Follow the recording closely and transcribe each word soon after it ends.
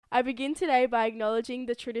I begin today by acknowledging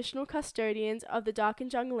the traditional custodians of the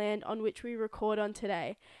Darkinjung land on which we record on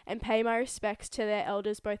today, and pay my respects to their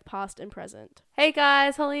elders both past and present. Hey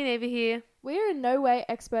guys, Holly and Ava here. We're in no way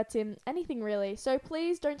experts in anything really, so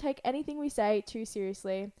please don't take anything we say too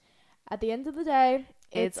seriously. At the end of the day,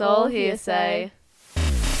 It's all hearsay.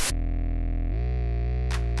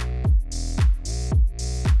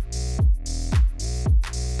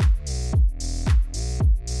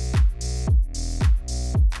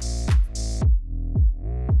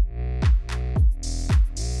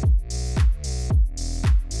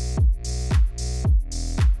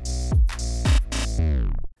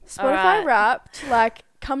 Spotify Alright. Wrapped, like,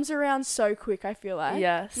 comes around so quick, I feel like.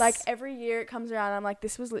 Yes. Like, every year it comes around, I'm like,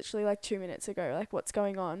 this was literally, like, 2 minutes ago. Like, what's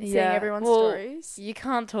going on? Seeing Yeah. everyone's Well, stories. You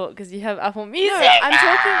can't talk because you have Apple Music. No,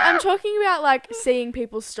 I'm talking about, like, seeing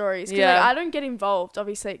people's stories. Because, Yeah. like, I don't get involved,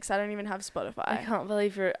 obviously, because I don't even have Spotify. I can't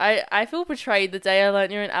believe you're... I feel betrayed the day I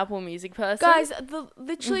learned you're an Apple Music person. Guys,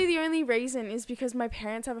 literally the only reason is because my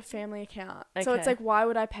parents have a family account. So it's Okay. like, why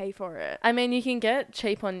would I pay for it? I mean, you can get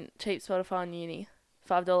cheap Spotify on uni.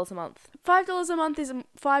 $5 a month. $5 a month is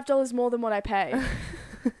 $5 more than what I pay.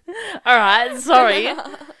 Alright, sorry.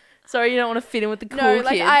 Sorry you don't want to fit in with the cool No,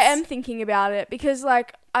 like, kids. I am thinking about it because,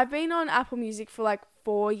 like, I've been on Apple Music for, like,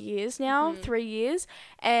 4 years now, 3 years,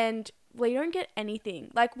 and we don't get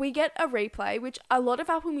anything. Like, we get a replay, which a lot of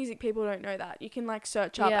Apple Music people don't know that. You can, like,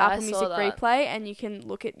 search up Yeah, I Apple saw Music that. replay and you can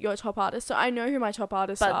look at your top artists. So I know who my top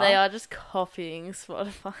artists are. But they are just copying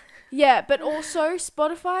Spotify. Yeah, but also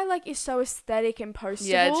Spotify, like, is so aesthetic and postable.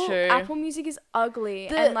 Yeah, true. Apple Music is ugly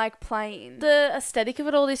The- and, like, plain. The aesthetic of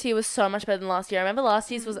it all this year was so much better than last year. I remember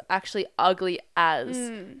last year's was actually ugly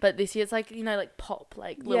as, but this year it's like, you know, like pop,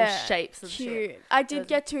 like little shapes and cute. shit. I did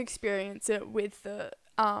get to experience it with the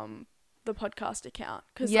podcast account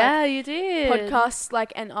because Yeah, you did. podcasts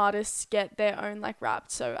like and artists get their own like wrapped,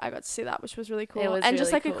 so I got to see that, which was really cool. It was and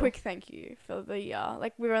just really like a cool. quick thank you for the year.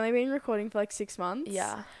 Like, we've only been recording for like 6 months.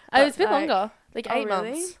 Yeah. But, It's been like- longer. Like Oh, 8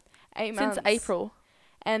 really? months. 8 months Since April.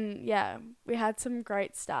 And yeah, we had some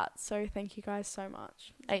great stats, so thank you guys so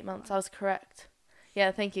much. 8 months. I was correct.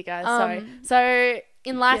 Yeah, thank you guys. Um, Sorry. So,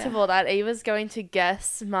 in light of yeah. all that, Eva's going to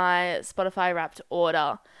guess my Spotify Wrapped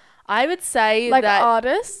order. I would say Like that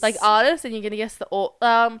artists, artists, and you're gonna guess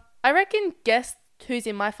I reckon guess who's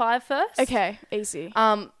in my 5 first. Okay, easy.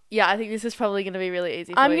 Yeah, I think this is probably gonna be really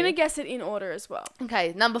easy. I'm for gonna you. guess it in order as well.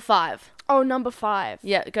 Okay, number 5. Oh, number 5.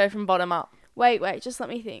 Yeah, go from bottom up. Wait, just let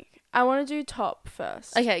me think. I want to do top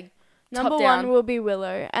first. Okay, Number top 1 down. will be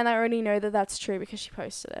Willow, and I already know that that's true because she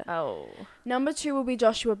posted it. Oh, Number 2 will be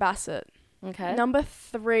Joshua Bassett. okay. Number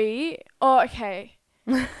 3, oh, okay.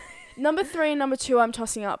 Number 3 and number 2 I'm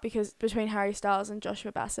tossing up because between Harry Styles and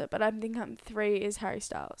Joshua Bassett, but I think 3 is Harry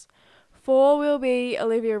Styles. 4 will be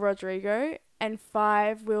Olivia Rodrigo, and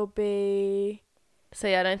 5 will be... So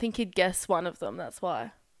yeah, I don't think you'd guess one of them. That's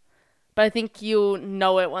why. But I think you'll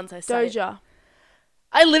know it once I say it. Doja.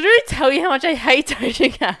 I literally tell you how much I hate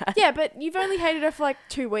Doja Cat. Yeah, but you've only hated her for like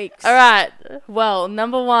 2 weeks. All right. Well,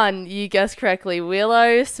 number 1, you guessed correctly.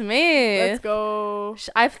 Willow Smith. Let's go.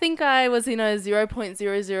 I think I was in a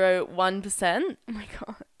 0.001%. Oh my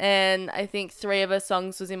god. And I think 3 of her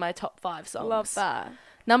songs was in my top 5 songs. Love that.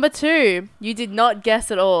 Number 2, you did not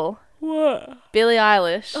guess at all. What? Billie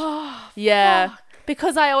Eilish. Oh, Yeah. fuck.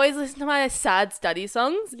 Because I always listen to my sad study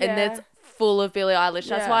songs and Yeah. it's full of Billie Eilish.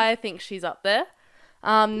 That's Yeah. why I think she's up there.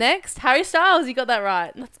 Next, Harry Styles. You got that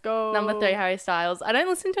right. Let's go. Number 3, Harry Styles. I don't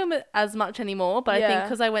listen to him as much anymore, but I think Yeah.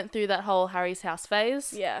 because I went through that whole Harry's House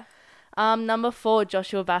phase. Yeah. Number 4,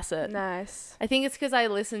 Joshua Bassett. Nice. I think it's because I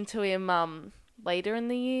listened to him later in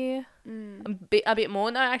the year. A bit more.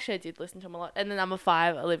 No, actually I did listen to him a lot. And then number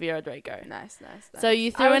 5, Olivia Rodrigo. Nice. So you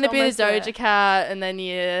I threw was in a bit of almost there. Doja Cat and then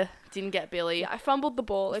you didn't get Billie. Yeah, I fumbled the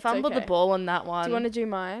ball. You It's fumbled okay. the ball on that one. Do you want to do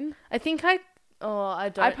mine? I think I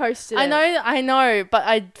don't. I posted I it. I know, but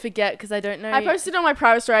I forget because I don't know. I posted it on my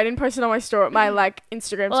private story. I didn't post it on my story, my like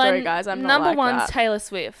Instagram Well, story, and guys. I'm not number like 1's that. Taylor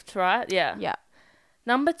Swift, right? Yeah. Yeah.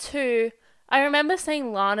 Number 2, I remember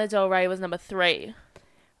saying Lana Del Rey was number 3.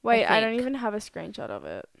 Wait, I don't think. even have a screenshot of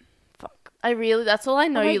it. Fuck. That's all I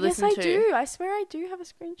know Oh, wait, you listen yes, to. I do. I swear I do have a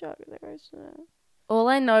screenshot. All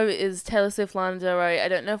I know is Taylor Swift, Lana Del Rey. I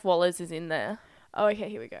don't know if Wallows is in there. Oh, okay.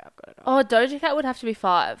 Here we go. I've got it. Oh, Doja Cat would have to be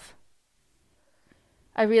 5.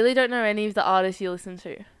 I really don't know any of the artists you listen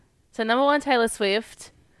to. So number 1, Taylor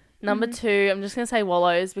Swift. Number 2, I'm just going to say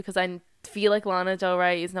Wallows because I feel like Lana Del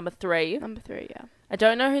Rey is number 3. Number 3, yeah. I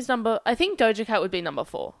don't know who's I think Doja Cat would be number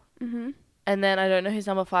 4. Mm-hmm. And then I don't know who's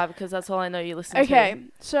number 5 because that's all I know you listen to. Okay,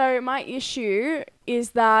 so my issue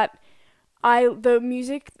is that the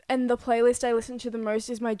music and the playlist I listen to the most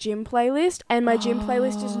is my gym playlist, and my gym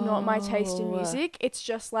playlist is not my taste in music. It's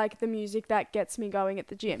just like the music that gets me going at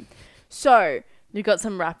the gym. So You got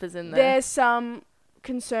some rappers in there. there's some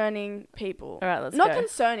concerning people. All right, let's Not go.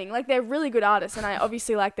 concerning, like they're really good artists, and I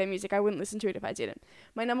obviously like their music. I wouldn't listen to it if I didn't.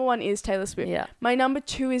 My number 1 is Taylor Swift. Yeah. My number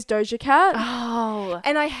 2 is Doja Cat, Oh.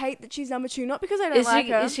 and I hate that she's number 2. Not because I don't like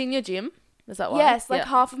her. Is she in your gym? Is that why? Yes, like Yeah.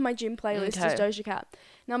 half of my gym playlist is Okay. Doja Cat.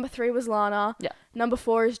 Number 3 was Lana. Yeah. Number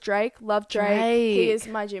 4 is Drake. Love Drake. He Drake. is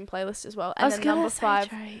my gym playlist as well. I And was then gonna number say 5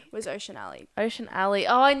 Drake. was Ocean Alley. Ocean Alley.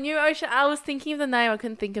 Oh, I knew Ocean. I was thinking of the name. I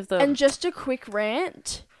couldn't think of the. And just a quick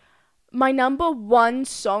rant. My number 1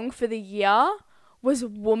 song for the year was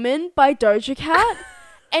Woman by Doja Cat.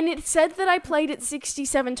 And it said that I played it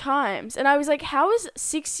 67 times. And I was like, how is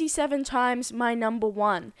 67 times my number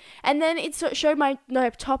 1? And then it showed my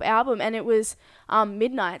top album, and it was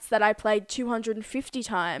Midnights that I played 250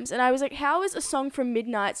 times. And I was like, how is a song from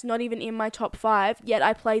Midnights not even in my top 5, yet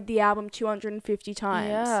I played the album 250 times?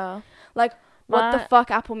 Yeah. Like, what the My-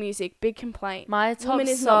 fuck, Apple Music? Big complaint. My top Woman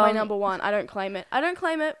is song. not my number 1. I don't claim it. I don't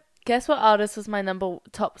claim it. Guess what artist was my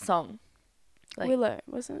top song? Like- Willow,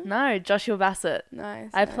 wasn't it? No, Joshua Bassett. Nice.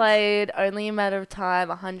 I nice. played Only a Matter of Time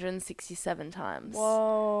 167 times.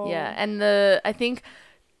 Whoa. Yeah, and I think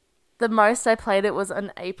the most I played it was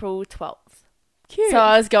on April 12th. Cute. So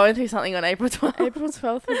I was going through something on April 12th. April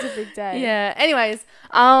 12th was a big day. Yeah. Anyways,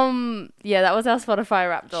 yeah, that was our Spotify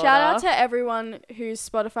Wrapped order. Shout out to everyone whose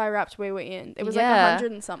Spotify Wrapped we were in. It was like Yeah.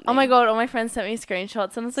 100 and something. Oh my god, all my friends sent me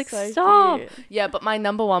screenshots and I was like, So stop. cute. Yeah, but my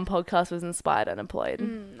number 1 podcast was Inspired Unemployed.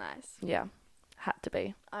 Nice. Yeah. Had to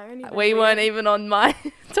be. I only We weren't even on my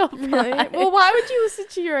top 5. Really? Well, why would you listen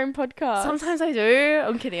to your own podcast? Sometimes I do.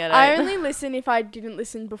 I'm kidding, I don't. I only listen if I didn't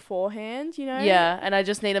listen beforehand, you know? Yeah, and I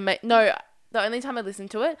just need to make... No, the only time I listened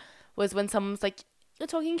to it was when someone's like, you're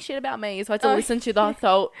talking shit about me. So I had to Oh. listen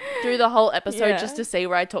to through the whole episode Yeah. just to see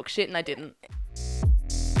where I talk shit, and I didn't.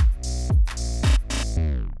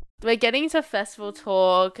 We're getting to festival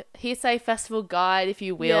talk. Hearsay festival guide, if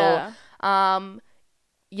you will. Yeah.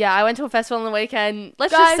 Yeah, I went to a festival on the weekend.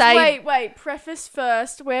 Let's Guys, just say... wait. Preface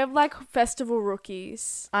first. We're like festival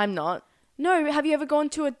rookies. I'm not. No, have you ever gone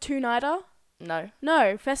to a 2-nighter? No.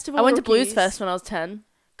 No, festival I went to rookies. Blues Fest when I was 10.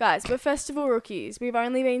 Guys, we're festival rookies. We've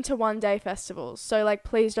only been to 1-day festivals. So, like,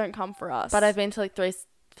 please don't come for us. But I've been to like 3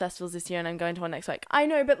 festivals this year and I'm going to one next week. I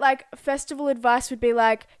know, but, like, festival advice would be,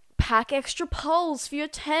 like, pack extra poles for your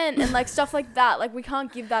tent and, like, stuff like that. Like, we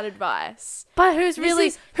can't give that advice. But who's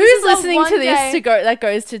This is listening a to this one-day- that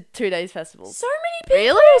goes to 2 days festivals? So many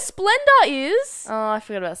people. Really? Splendor is. Oh, I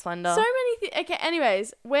forgot about Splendor. So many things. Okay,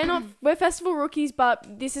 anyways, we're festival rookies, but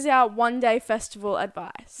this is our 1-day festival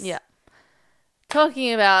advice. Yeah.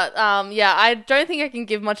 Talking about, I don't think I can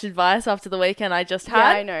give much advice after the weekend I just Yeah,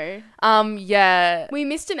 I had. know. Yeah. We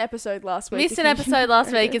missed an episode last week. Missed if an you episode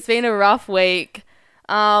last week. It's been a rough week.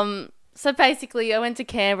 So basically, I went to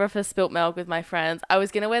Canberra for Spilt Milk with my friends. I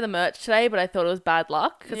was going to wear the merch today, but I thought it was bad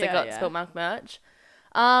luck because I Yeah, got yeah. Spilt Milk merch.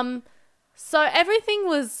 So everything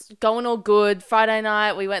was going all good. Friday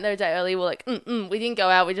night, we went there a day early. We're like, we didn't go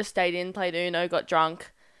out. We just stayed in, played Uno, got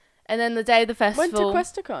drunk. And then the day of the festival...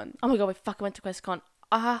 Went to Questacon. Oh my god, we fucking went to QuestCon.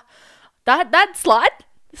 That slide,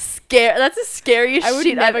 that's the scariest I would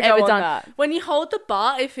shit I've never go ever on done. that. When you hold the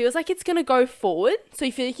bar, it feels like it's gonna go forward, so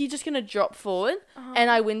you feel like you're just gonna drop forward. And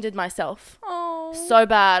I winded myself Oh. so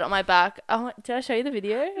bad on my back. Oh, did I show you the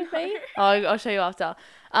video of me? Oh, I'll show you after.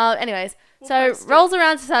 Anyways, so post it. rolls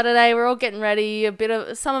around to Saturday. We're all getting ready.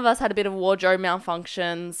 Some of us had a bit of wardrobe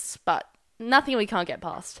malfunctions, but nothing we can't get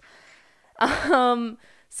past.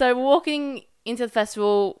 So we're walking into the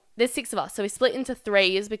festival. There's 6 of us, so we split into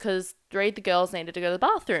 3s because 3 of the girls needed to go to the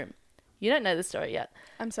bathroom. You don't know the story yet.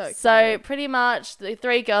 I'm so So excited. pretty much the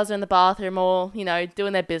 3 girls are in the bathroom all,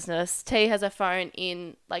 doing their business. T has her phone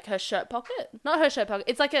in like her shirt pocket. Not her shirt pocket.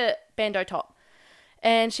 It's like a bandeau top.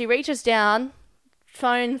 And she reaches down,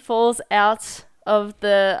 phone falls out of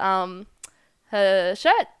the her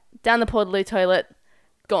shirt, down the Portaloo toilet,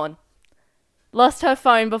 gone. Lost her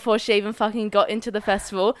phone before she even fucking got into the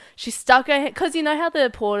festival. She stuck her hand, because you know how the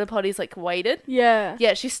porta potties like weighted? Yeah.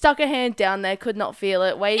 Yeah, she stuck her hand down there, could not feel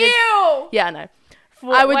it, waited. Ew! Yeah, I know.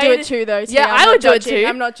 I would do Waited- it too, though. T. Yeah, I'm I not would do it judging. too.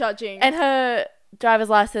 I'm not judging. And her driver's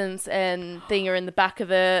license and thing are in the back of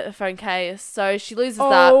her phone case, so she loses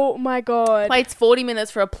that. oh my god. Waits 40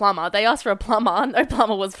 minutes for a plumber. They asked for a plumber. No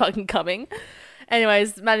plumber was fucking coming.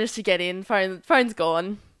 Anyways, managed to get in. Phone's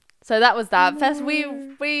gone. So that was that.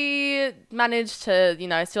 We managed to,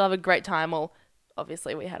 still have a great time. Well,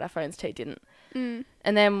 obviously we had our phones. T didn't. And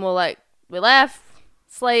then we left,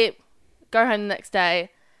 sleep, go home the next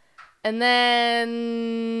day. And then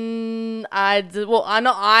I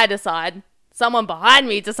decide. Someone behind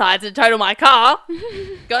me decides to total my car.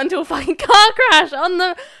 Got into a fucking car crash on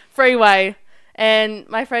the freeway. And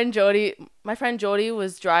my friend Geordie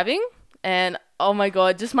was driving. And oh my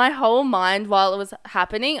God, just my whole mind while it was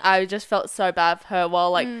happening, I just felt so bad for her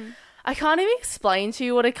while like, I can't even explain to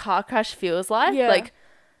you what a car crash feels like. Yeah. Like,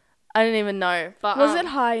 I don't even know. But Was it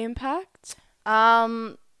high impact?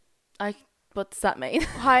 What's that mean?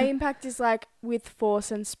 High impact is like with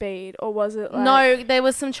force and speed, or was it like... No, there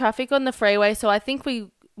was some traffic on the freeway, so I think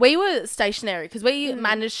we were stationary because we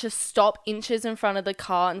managed to stop inches in front of the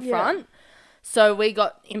car in front. So we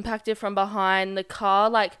got impacted from behind the car.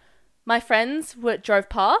 Like, my friends drove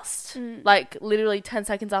past, like literally 10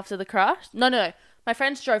 seconds after the crash. No. My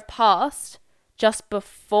friends drove past just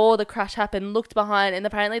before the crash happened, looked behind, and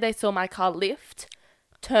apparently they saw my car lift,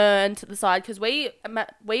 turn to the side because we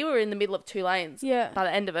were in the middle of 2 lanes by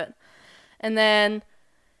the end of it. And then,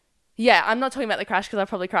 I'm not talking about the crash because I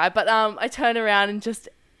probably cried, but I turned around and just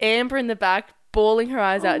Amber in the back, bawling her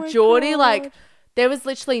eyes out. Geordie, like, there was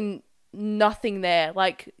literally nothing there.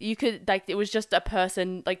 Like, you could, like, it was just a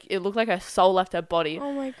person, like, it looked like her soul left her body.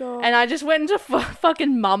 Oh my God. And I just went into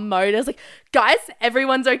fucking mum mode. I was like, guys,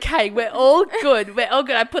 everyone's okay. We're all good.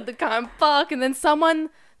 I put the car in park, and then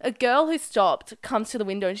a girl who stopped comes to the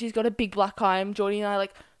window and she's got a big black eye, and Geordie and I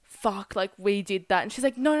like, fuck, like we did that. And she's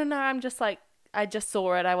like, no, I'm just like, I just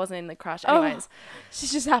saw it. I wasn't in the crash. Anyways. She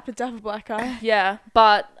just happened to have a black eye. Yeah.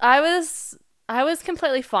 But I was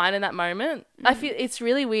completely fine in that moment. I feel it's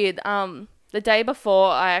really weird. The day before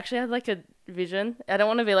I actually had like a vision. I don't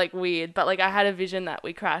want to be like weird, but like I had a vision that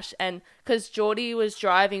we crashed, and because Geordie was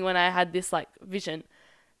driving when I had this like vision.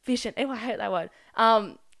 Ew, I hate that word.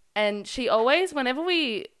 And she always, whenever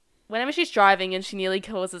she's driving and she nearly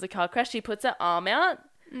causes a car crash, she puts her arm out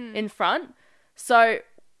in front. So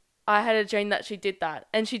I had a dream that she did that,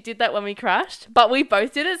 and she did that when we crashed, but we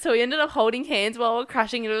both did it. So we ended up holding hands while we were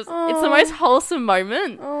crashing. It's the most wholesome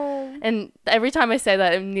moment. Oh. And every time I say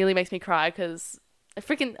that, it nearly makes me cry because I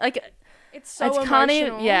freaking like. It's so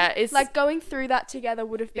emotional. It's like going through that together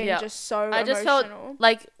would have been just so emotional. I just felt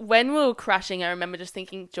like when we were crashing, I remember just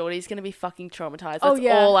thinking Geordie's going to be fucking traumatized. That's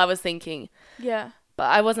all I was thinking. Yeah.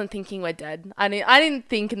 But I wasn't thinking we're dead. I didn't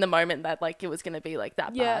think in the moment that like it was going to be like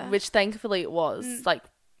that bad, which thankfully it was like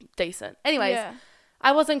decent. Anyways,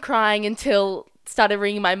 I wasn't crying until started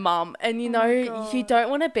ringing my mum, and you don't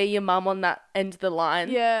want to be your mum on that end of the line.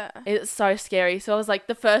 It's so scary. So I was like,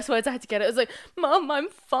 the first words I had to get it was like, Mum, I'm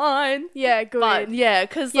fine. Good. But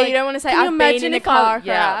because you don't want to say I've been in a car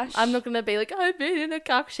crash. I'm not gonna be like, I've been in a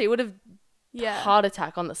car. She would have heart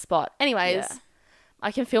attack on the spot. Anyways,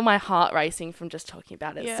 I can feel my heart racing from just talking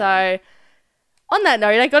about it. So on that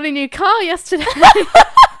note, I got a new car yesterday.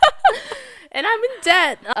 And I'm in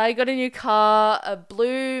debt. I got a new car, a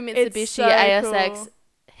blue Mitsubishi ASX. Cool.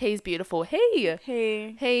 He's beautiful.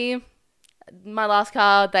 He. My last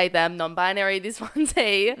car, they, them, non-binary. This one's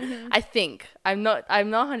he. Mm-hmm. I think. I'm not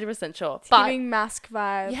 100% sure. It's giving mask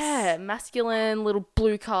vibes. Yeah, masculine, little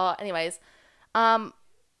blue car. Anyways, I've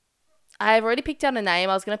already picked out a name.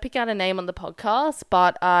 I was going to pick out a name on the podcast,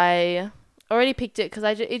 but I already picked it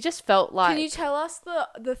because it just felt like... Can you tell us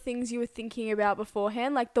the things you were thinking about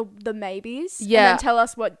beforehand, like the maybes? Yeah. And then tell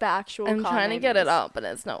us what the actual I'm car trying to get it up, but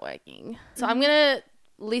it's not working. So I'm going to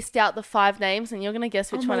list out the 5 names and you're going to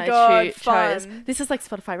guess which one I chose. This is like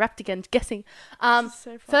Spotify Wrapped again, guessing.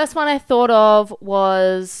 So first one I thought of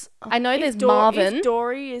was... I know there's Marvin. If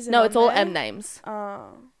Dory is No, it's all M names.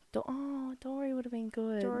 Dory would have been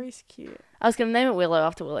good. Dory's cute. I was going to name it Willow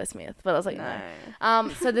after Willow Smith, but I was like,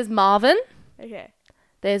 no. So there's Marvin. Okay.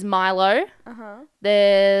 There's Milo.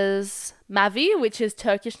 There's Mavi, which is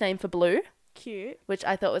Turkish name for blue. Cute. Which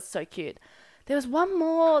I thought was so cute. There was one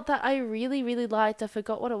more that I really, really liked. I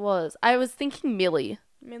forgot what it was. I was thinking Millie,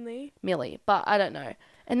 but I don't know.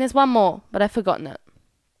 And there's one more, but I've forgotten it.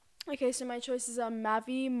 Okay, so my choices are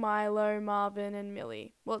Mavi, Milo, Marvin, and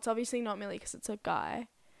Millie. Well, it's obviously not Millie because it's a guy.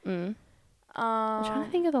 I'm trying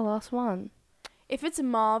to think of the last one. If it's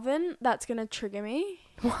Marvin, that's going to trigger me.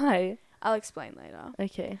 Why? I'll explain later.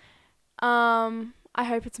 Okay. I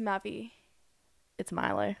hope it's Mavi. It's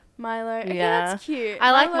Milo. Okay, that's cute.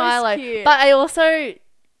 I like Milo. Cute. But I also,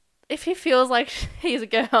 if he feels like he's a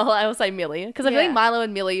girl, I will say Millie. Because I feel like Milo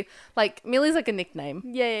and Millie, like, Millie's like a nickname.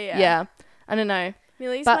 Yeah. I don't know.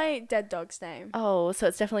 Millie's my dead dog's name. Oh, so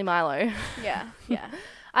it's definitely Milo. Yeah.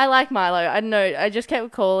 I like Milo. I don't know. I just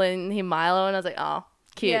kept calling him Milo and I was like, oh,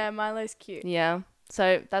 cute. Yeah, Milo's cute. Yeah.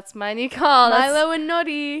 So that's my new car. Milo and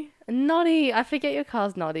Noddy. Noddy. I forget your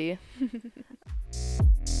car's Noddy.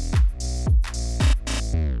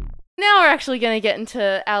 Now we're actually going to get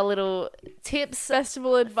into our little tips.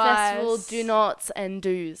 Festival advice. Festival do nots and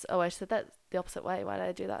do's. Oh, I said that the opposite way. Why did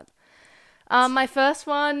I do that? My first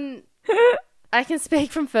one, I can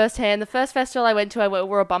speak from first hand. The first festival I went to, I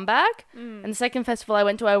wore a bum bag. And the second festival I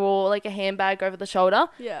went to, I wore like a handbag over the shoulder.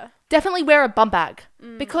 Yeah. Definitely wear a bum bag.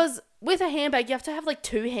 Because with a handbag, you have to have like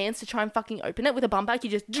 2 hands to try and fucking open it. With a bum bag, you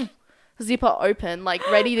just zip it open, like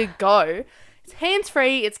ready to go. It's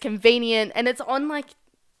hands-free, it's convenient, and it's on like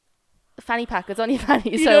a fanny pack. It's on your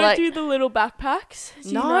fanny. You so don't like, do the little backpacks? Do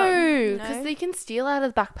you not? no, because they can steal out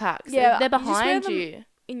of the backpacks. Yeah, They're you just wear behind them you.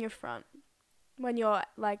 in your front when you're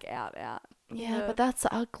like out. Yeah, but that's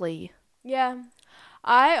ugly. Yeah.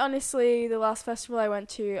 I honestly, the last festival I went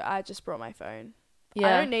to, I just brought my phone. Yeah.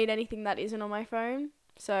 I don't need anything that isn't on my phone,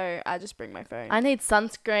 so I just bring my phone. I need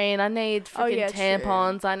sunscreen. I need freaking yeah,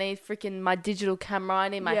 tampons. I need freaking my digital camera. I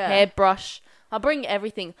need my Yeah. hairbrush. I'll bring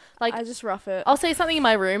everything. Like, I just rough it. I'll see something in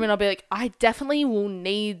my room and I'll be like, I definitely will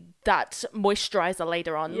need that moisturizer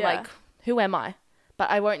later on. Yeah. Like, who am I? But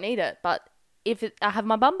I won't need it. But I have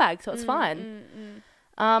my bum bag, so it's fine.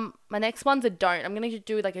 My next one's a don't. I'm gonna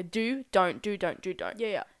do like a do, don't, do, don't, do, don't.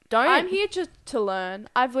 Yeah. Don't. I'm here just to learn.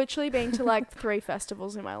 I've literally been to like 3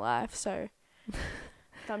 festivals in my life, so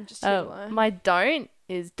I'm just here to learn. My don't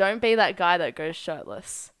is don't be that guy that goes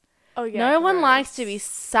shirtless. Oh yeah. No one gross. likes to be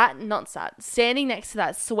standing next to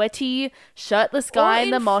that sweaty, shirtless guy Or in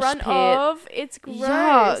the mosh front pit. Of, it's gross.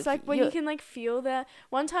 Yuck. Like when you can like feel the.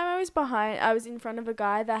 One time I was in front of a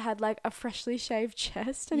guy that had like a freshly shaved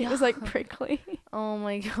chest and it was like prickly. Oh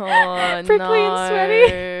my god, Prickly no. and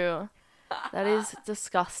sweaty. That is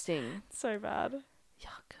disgusting. So bad.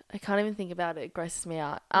 Yuck. I can't even think about it. It grosses me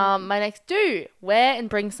out. My next do, wear and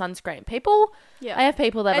bring sunscreen. People, Yeah. I have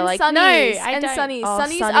people that and are like, sunnies, no, I and don't. sunnies. Oh,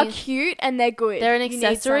 Sunnies are cute and they're good. They're an You need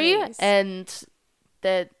accessory sunnies. and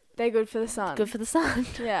they're They're good for the sun. good for the sun.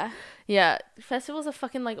 Yeah. Yeah. Festivals are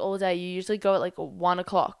fucking like all day. You usually go at like 1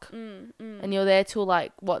 o'clock. And you're there till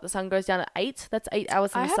like, what, the sun goes down at 8? That's 8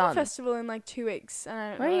 hours from I the have sun. a festival in like 2 weeks. And I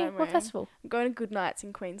don't Where know are you? what I'm What wearing. festival? I'm going to Good Nights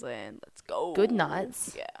in Queensland. Let's go. Good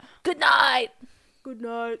Nights? Yeah. Good night. Good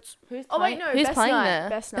Nights. Who's Oh, wait, playing? no. Who's Best playing Night. there?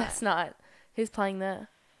 Best Night. Who's playing there?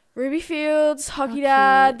 Ruby Fields, Hockey Oh,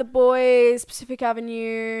 Dad, cute. The Boys, Pacific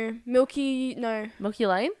Avenue, Milky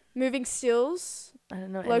Lane? Moving Stills, I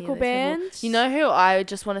don't know. any local of these people. bands. You know who I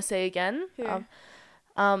just want to see again?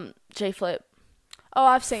 Who? G Flip. Oh,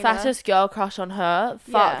 I've seen her. Fattest girl crush on her.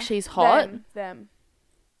 Fuck, Yeah. she's hot. Them.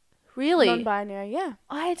 Really? Non-binary, yeah.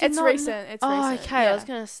 I did It's not recent. It's oh, recent. okay. Yeah. I was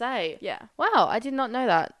gonna say. Yeah. Wow, I did not know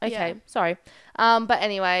that. Okay, Yeah. sorry. But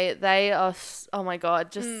anyway, they are. Oh my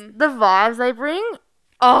god, just the vibes they bring.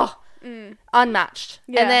 Oh, unmatched.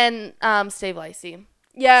 Yeah. And then Steve Lacy.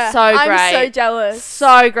 Yeah. So I'm great. so jealous.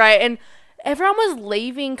 So great. And everyone was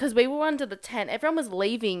leaving because we were under the tent. Everyone was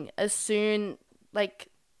leaving as soon, like,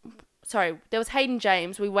 sorry, there was Hayden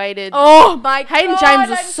James. We waited. Oh my god. Hayden James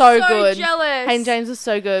was I'm so good. Jealous. Hayden James was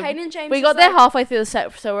so good. Hayden James we is got there like- halfway through the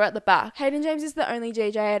set, so we're at the back. Hayden James is the only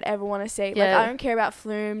DJ I'd ever want to see. Yeah. Like, I don't care about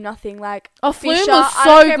Flume, nothing. Like, Oh, Flume Fisher, was I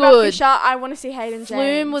don't so care about good. Fisher, I want to see Hayden James.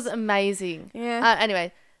 Flume was amazing. Yeah.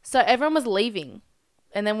 Anyway, so everyone was leaving,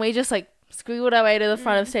 and then we just like squiggled our way to the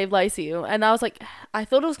front of Steve Lacy, and I was like, I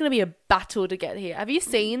thought it was gonna be a battle to get here. Have you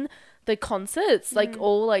seen the concerts? Like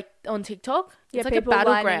all like on TikTok? It's like a people lining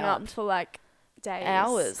up battleground. for like days.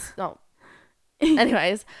 Hours. No.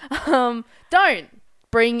 Anyways, don't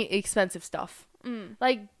bring expensive stuff.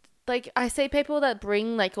 Like I see people that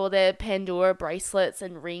bring like all their Pandora bracelets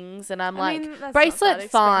and rings, and I'm I like, mean, that's not bracelet that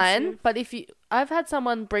fine, expensive. but I've had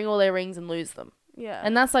someone bring all their rings and lose them, Yeah.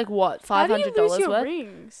 and that's like what How do you $500 lose your worth.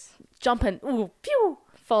 rings? Jumping, ooh, pew,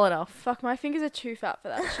 falling off. Fuck, my fingers are too fat for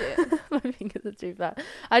that shit. My fingers are too fat.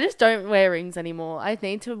 I just don't wear rings anymore. I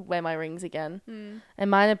need to wear my rings again, and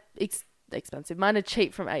mine are expensive. Mine are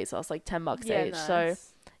cheap from ASOS, like $10 Yeah, each. nice. So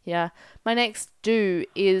yeah, my next do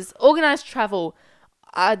is organized travel.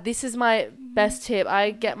 This is my best tip.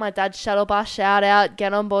 I get my dad's shuttle bus. Shout out,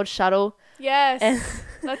 get on board shuttle. Yes. And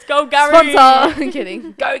Let's go, Gary. sponsor. I'm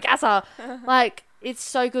kidding. Go Gasser. Like, it's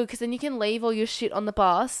so good because then you can leave all your shit on the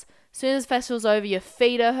bus. As soon as festival's over, your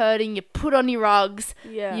feet are hurting. You put on your rugs.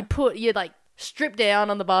 Yeah. You like strip down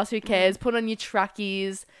on the bus. Who cares? Put on your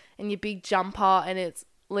trackies and your big jumper, and it's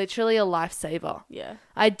literally a lifesaver. Yeah.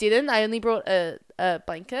 I didn't. I only brought a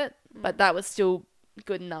blanket, but that was still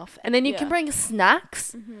good enough. And then you can Yeah. bring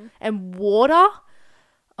snacks and water.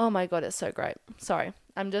 Oh my god, it's so great. Sorry,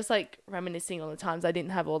 I'm just like reminiscing on the times I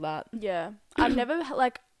didn't have all that. Yeah. I've never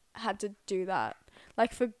like had to do that.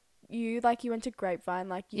 Like for you, like you went to Grapevine,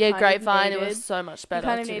 like you Yeah, kind of Grapevine. It needed- was so much better.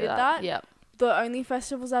 kind of to do needed that. Yeah. the only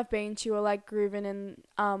festivals I've been to are like Grooven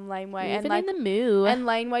and Laneway, and Even like in the moo. and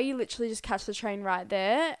Laneway you literally just catch the train right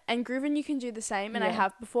there, and Grooven you can do the same, and I Yeah.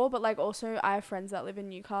 have before, but like also I have friends that live in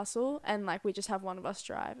Newcastle, and like we just have one of us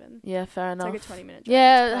drive, and Yeah, fair it's enough. like a 20-minute drive.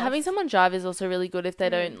 Yeah, It's having perfect. someone drive is also really good if they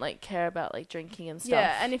Mm. don't like care about like drinking and stuff.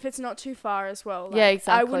 Yeah, and if it's not too far as well. Like, Yeah, I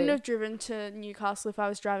exactly. wouldn't have driven to Newcastle if I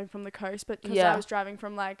was driving from the coast, but because Yeah. I was driving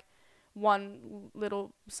from like one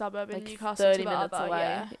little suburb in like Newcastle 30 to the minutes other, away.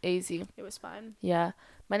 yeah, Easy. it was fine. Yeah.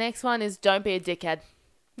 My next one is don't be a dickhead.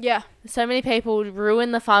 Yeah, So many people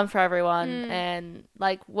ruin the fun for everyone, Mm. and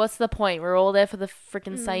like, what's the point? We're all there for the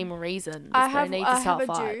freaking Mm. same reason. I There's no have- need I to start have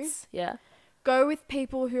a do. fights. Yeah. go with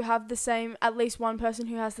people who have the same, at least one person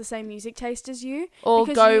who has the same music taste as you. Or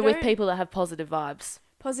Because go you with don't- people that have positive vibes.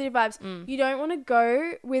 Positive vibes. Mm. You don't want to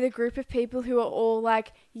go with a group of people who are all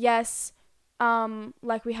like, yes,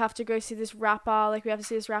 like we have to go see this rapper,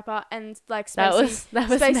 and like That was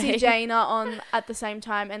Spacey me. Jane are on at the same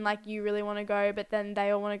time, and like you really want to go, but then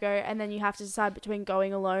they all want to go, and then you have to decide between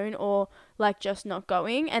going alone or like just not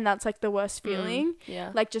going, and that's like the worst feeling.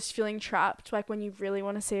 Yeah. Like just feeling trapped, like when you really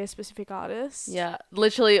want to see a specific artist. Yeah.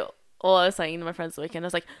 Literally all I was saying to my friends the weekend, I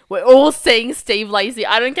was like, we're all seeing Steve Lacy.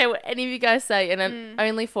 I don't care what any of you guys say. And then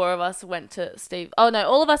only 4 of us went to Steve. Oh no,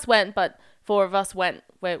 all of us went, but 4 of us went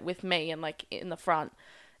with me and like in the front.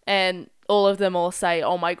 And all of them all say,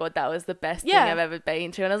 oh my God, that was the best thing I've ever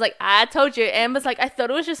been to. And I was like, I told you. Amber's like, I thought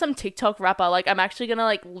it was just some TikTok rapper. Like, I'm actually going to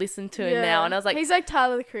like listen to him now. And I was like, he's like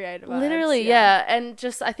Tyler the Creator vibes, literally, yeah. And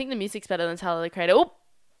just, I think the music's better than Tyler the Creator. Oh,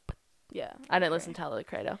 Yeah. I don't listen to Tyler the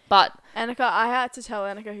Creator. But Annika, I had to tell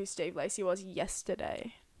Annika who Steve Lacy was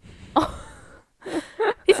yesterday.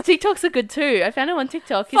 his TikToks are good too. I found him on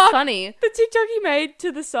TikTok. He's Fuck. funny. The TikTok he made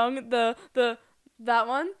to the song, that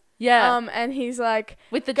one. Yeah. And he's like,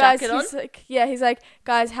 with the guys, jacket on. he's like, yeah, he's like,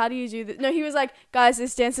 guys, how do you do this? No, he was like, guys,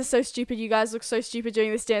 this dance is so stupid. You guys look so stupid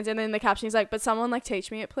doing this dance. And then in the caption, he's like, but someone like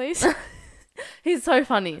teach me it, please. He's so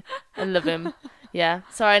funny. I love him. Yeah.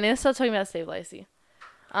 Sorry, I need to start talking about Steve Lacy.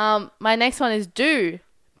 My next one is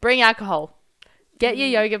bring alcohol. Get your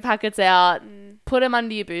yogurt packets out. Put them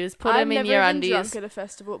under your booze. Put them in your I've undies. never been drunk at a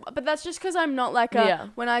festival, but that's just because I'm not like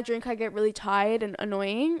when I drink, I get really tired and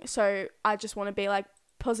annoying. So I just want to be like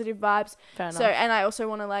positive vibes. Fair enough. So, and I also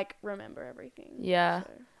want to like remember everything. Yeah. So.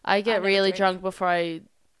 I get never really drink. drunk before I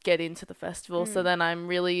get into the festival. So then I'm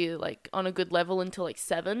really like on a good level until like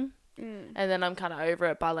 7. And then I'm kind of over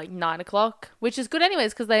it by like 9 o'clock, which is good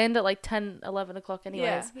anyways because they end at like 10, 11 o'clock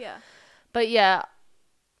anyways. Yeah. But yeah,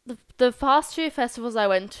 the past 2 festivals I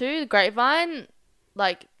went to, the Grapevine,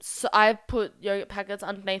 like so I put yogurt packets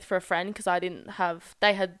underneath for a friend because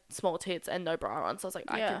they had small tits and no bra on. So I was like,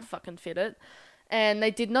 I can fucking fit it. And they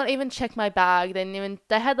did not even check my bag. They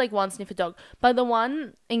had like one sniffer dog. But the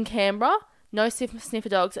one in Canberra, no sniffer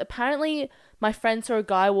dogs. Apparently my friend saw a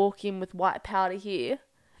guy walk in with white powder here.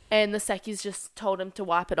 And the Seckies just told him to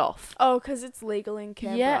wipe it off. Oh, because it's legal in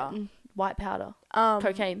Canberra. Yeah, white powder.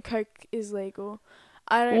 Cocaine. Coke is legal.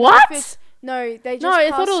 I don't What? know if it's... No, they just No, I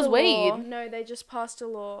passed thought it was a law. weed. No, they just passed a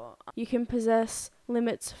law. You can possess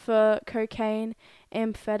limits for cocaine,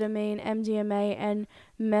 amphetamine, MDMA, and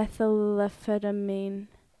methamphetamine.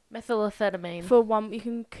 Methamphetamine. For one, you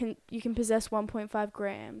can possess 1.5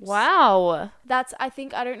 grams. Wow. That's, I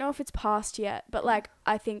think, I don't know if it's passed yet, but like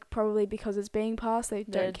I think probably because it's being passed, they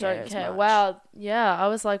don't care as much. Wow. Yeah, I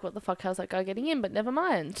was like, what the fuck? How's that guy getting in? But never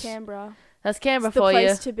mind. Canberra. That's Canberra It's the for you.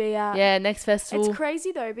 place to be at. Yeah, next festival. It's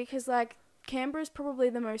crazy though because like Canberra is probably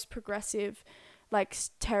the most progressive like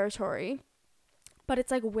territory, but it's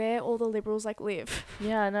like where all the liberals like live.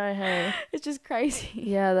 Yeah, I know. Hey. It's just crazy.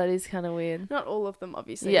 Yeah, that is kind of weird. Not all of them,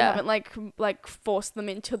 obviously. Yeah. You haven't like forced them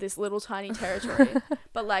into this little tiny territory,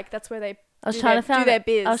 but like that's where they I was do trying to find their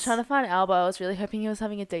biz. I was trying to find Albo. I was really hoping he was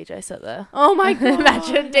having a DJ set there. Oh my god!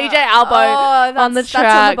 Imagine DJ Albo on the That's on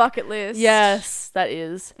track. the bucket list. Yes, that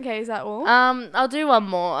is. Okay, is that all? I'll do one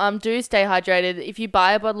more. Do stay hydrated. If you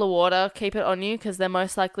buy a bottle of water, keep it on you because they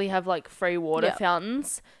most likely have like free water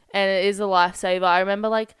fountains, and it is a lifesaver. I remember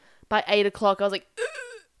like by 8 o'clock, I was like,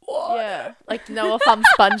 Yeah. like Noah from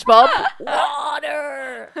SpongeBob,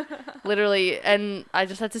 water, literally, and I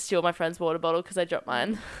just had to steal my friend's water bottle because I dropped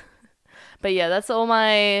mine. But yeah, that's all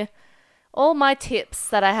my tips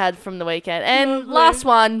that I had from the weekend. And Lovely. last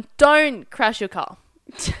one, don't crash your car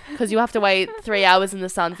because you have to wait 3 hours in the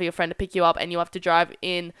sun for your friend to pick you up, and you have to drive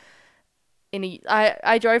in a.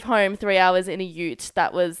 I drove home 3 hours in a ute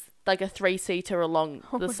that was like a 3-seater along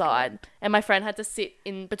the side, and my friend had to sit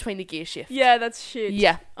in between the gear shift. Yeah, that's shit.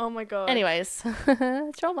 Yeah. Oh my god. Anyways,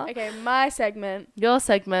 trauma. Okay, my segment. Your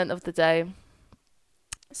segment of the day.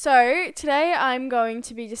 So today I'm going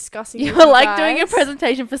to be discussing. You with were like doing a guys-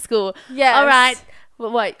 presentation for school. Yes. All right.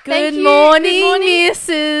 Well, wait. Thank Good you. morning, Good morning.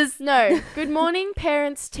 Mrs. No. Good morning,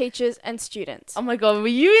 parents, teachers, and students. Oh my God, were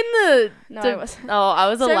you in the? No, I wasn't. Oh, I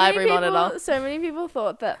was a So library many people, monitor. So many people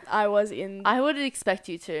thought that I was in. I would expect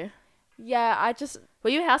you to. Yeah, I just Were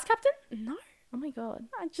you a house captain? no. Oh my God.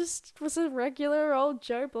 I just was a regular old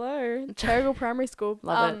Joe Blow. Terrible primary school.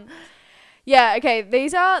 Love it. Yeah, okay.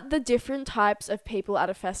 These are the different types of people at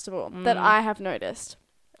a festival that I have noticed.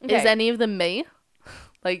 Okay. Is any of them me?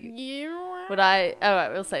 Like, You. would I? All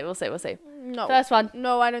right, we'll see. No. First one.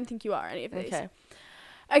 No, I don't think you are any of these. Okay.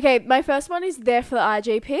 Okay, my first one is there for the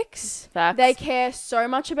IG pics. Facts. They care so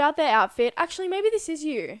much about their outfit. Actually, maybe this is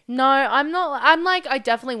you. No, I'm not. I'm like, I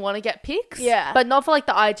definitely want to get pics. Yeah. But not for like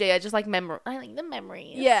the IG. I just like memory. I like the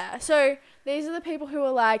memories. Yeah, so these are the people who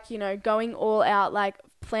are like, going all out, like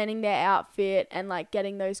planning their outfit and like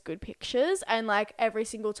getting those good pictures. And like every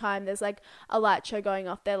single time there's like a light show going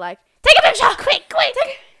off, they're like, take a picture, quick.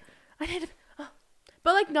 I need to.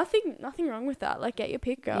 But like nothing wrong with that. Like get your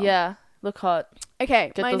pic, girl. Yeah. Look hot.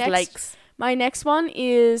 Okay, Get those lakes. my next one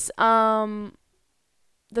is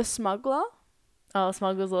the smuggler. Oh,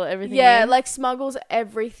 smuggles all everything. Yeah, in. like smuggles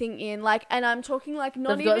everything in. Like, and I'm talking like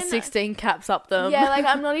not They've even. got 16 caps up them. Yeah, like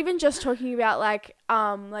I'm not even just talking about like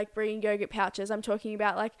bringing yogurt pouches. I'm talking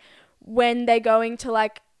about like when they're going to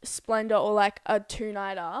like Splendor or like a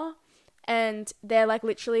 2-nighter, and they're like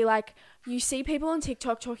literally like you see people on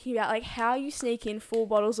TikTok talking about like how you sneak in full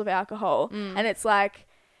bottles of alcohol, and it's like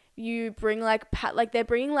you bring like they're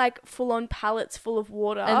bringing like full on pallets full of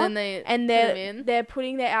water, and then they're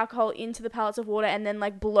putting their alcohol into the pallets of water and then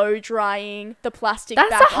like blow drying the plastic. That's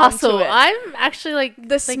back a hustle. onto it. I'm actually like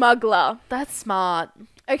The smuggler. That's smart.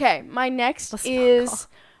 Okay, my next The is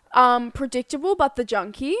predictable but the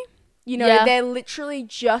junkie. Yeah. They're literally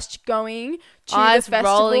just going to Eyes the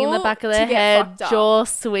festival rolling in the back of their to get head, fucked up. jaw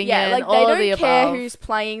swinging. Yeah, like all they of the don't care above. who's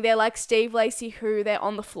playing. They're like Steve Lacy who, they're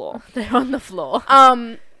on the floor. They're on the floor.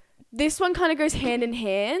 This one kind of goes hand in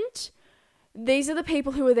hand. These are the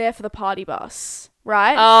people who are there for the party bus,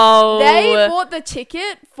 right? Oh, They bought the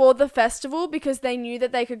ticket for the festival because they knew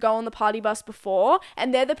that they could go on the party bus before,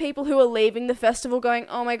 and they're the people who are leaving the festival going,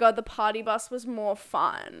 oh my God, the party bus was more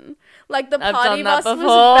fun. Like the I've party done that bus was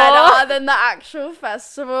before. better than the actual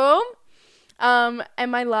festival.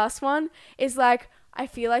 And my last one is like, I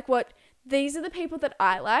feel like these are the people that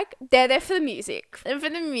I like. They're there for the music. and for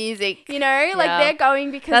the music. Like Yeah. they're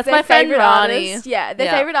going because That's their my friend favorite Rani. artist. Yeah, their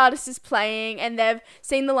Yeah. favorite artist is playing, and they've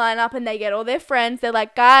seen the lineup, and they get all their friends. They're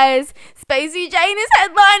like, guys, Spacey Jane is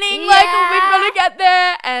headlining. Like we've got to get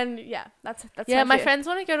there, and yeah, that's Yeah, my fear. friends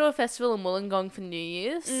want to go to a festival in Wollongong for New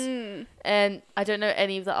Year's, Mm. and I don't know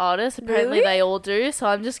any of the artists. Apparently, Really? they all do. So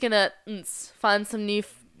I'm just gonna find some new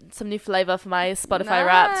flavor for my Spotify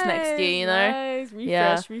Wrapped next year. You know, Nice.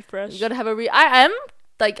 Yeah. Refresh. you gotta have a. I am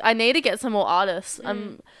like I need to get some more artists.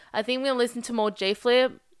 I think I'm gonna listen to more G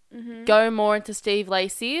Flip. Mm-hmm. Go more into Steve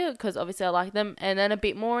Lacy because obviously I like them, and then a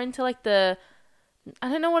bit more into like the. I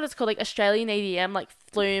don't know what it's called, like Australian EDM, like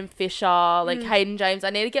Flume, Fisher, like Hayden James. I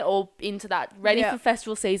need to get all into that, ready Yeah. for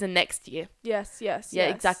festival season next year. Yes. Yeah,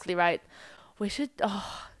 yes. exactly right. We should.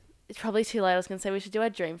 Oh, it's probably too late. I was gonna say we should do our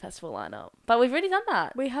dream festival lineup, but we've already done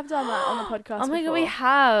that. We have done that on the podcast. Oh my God, we before.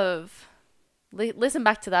 have. Listen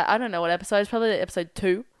back to that. I don't know what episode. It's probably episode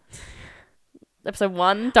 2. Episode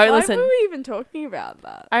 1. Don't Why listen. were we even talking about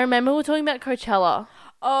that? I remember we were talking about Coachella.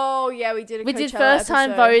 Oh yeah, we did. We did Coachella first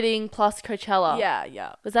time episode. voting plus Coachella.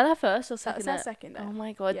 Yeah. Was that our first or That second? was our second. Oh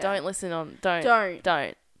my God, Yeah. don't listen on. Don't Don't.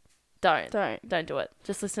 do it.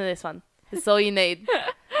 Just listen to this one. This is all you need.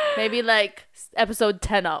 Maybe like episode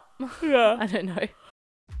 10 up. Yeah. I don't know.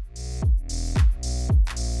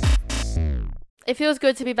 It feels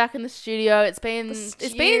good to be back in the studio. It's been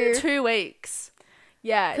stew. 2 weeks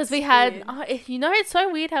Yeah. because it's we had weird. it's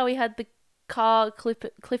so weird how we had the car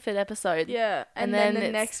Clifford episode. Yeah. And then the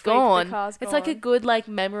it's next gone. week the car's gone. It's like a good like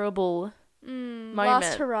memorable moment.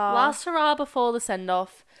 Last hurrah. Last hurrah before the send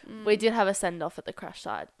off. We did have a send off at the crash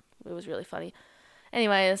site. It was really funny.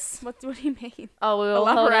 Anyways, What do you mean? oh,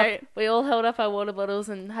 Elaborate. we all held up our water bottles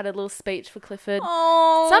and had a little speech for Clifford.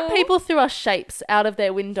 Oh. Some people threw us shapes out of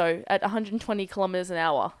their window at 120 kilometers an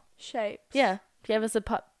hour. Shapes. Yeah, gave us a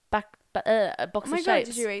box Oh of my God, shapes.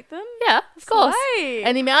 did you eat them? Yeah, of course. Slay.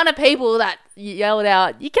 And the amount of people that yelled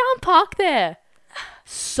out, "You can't park there!"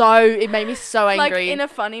 So it made me so angry. Like in a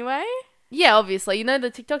funny way? Yeah, obviously. You know the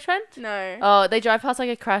TikTok trend? No. Oh, they drive past like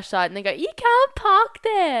a crash site and they go, "You can't park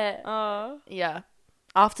there." Oh. Yeah.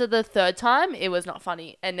 After the 3rd time, it was not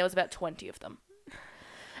funny, and there was about 20 of them.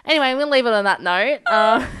 Anyway, I'm gonna leave it on that note.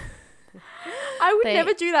 I would They-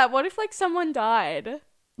 never do that. What if like someone died?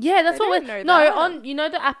 Yeah, that's They what don't we're... know No, that. on... You know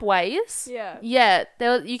the app Waze? Yeah. Yeah,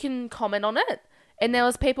 you can comment on it. And there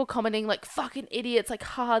was people commenting like, fucking idiots, like,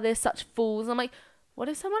 haha, they're such fools. I'm like, what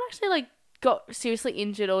if someone actually, like, got seriously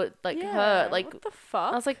injured or, like, hurt? Like, what the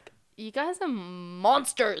fuck? I was like, you guys are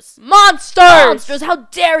monsters. Monsters! Monsters, how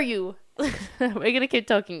dare you? We're going to keep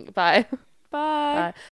talking. Bye. Bye. Bye.